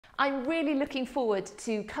I'm really looking forward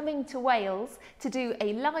to coming to Wales to do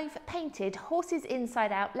a live painted Horses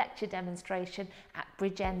Inside Out lecture demonstration at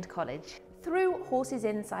Bridgend College. Through Horses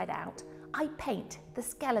Inside Out, I paint the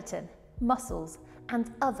skeleton, muscles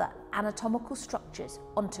and other anatomical structures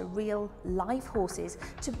onto real live horses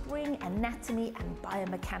to bring anatomy and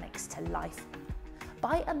biomechanics to life.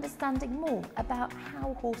 By understanding more about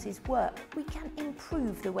how horses work, we can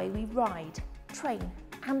improve the way we ride, train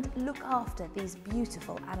and look after these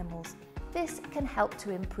beautiful animals. This can help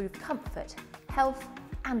to improve comfort, health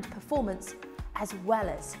and performance, as well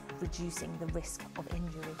as reducing the risk of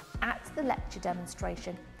injury. At the lecture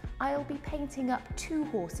demonstration, I'll be painting up 2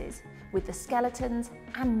 horses with the skeletons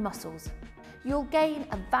and muscles. You'll gain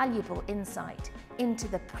a valuable insight into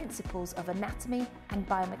the principles of anatomy and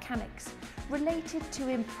biomechanics related to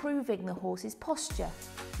improving the horse's posture,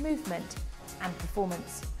 movement and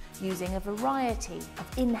performance. Using a variety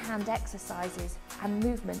of in-hand exercises and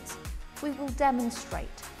movements, we will demonstrate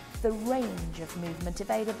the range of movement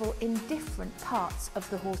available in different parts of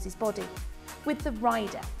the horse's body. With the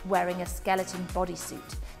rider wearing a skeleton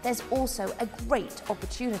bodysuit, there's also a great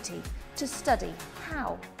opportunity to study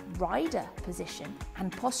how rider position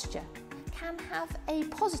and posture can have a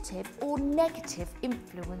positive or negative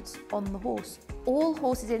influence on the horse. All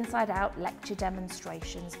Horses Inside Out lecture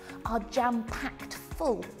demonstrations are jam-packed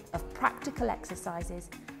full of practical exercises,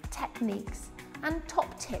 techniques and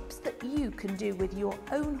top tips that you can do with your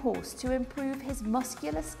own horse to improve his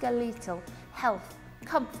musculoskeletal health,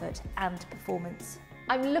 comfort and performance.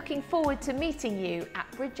 I'm looking forward to meeting you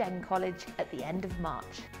at Bridgend College at the end of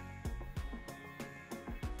March.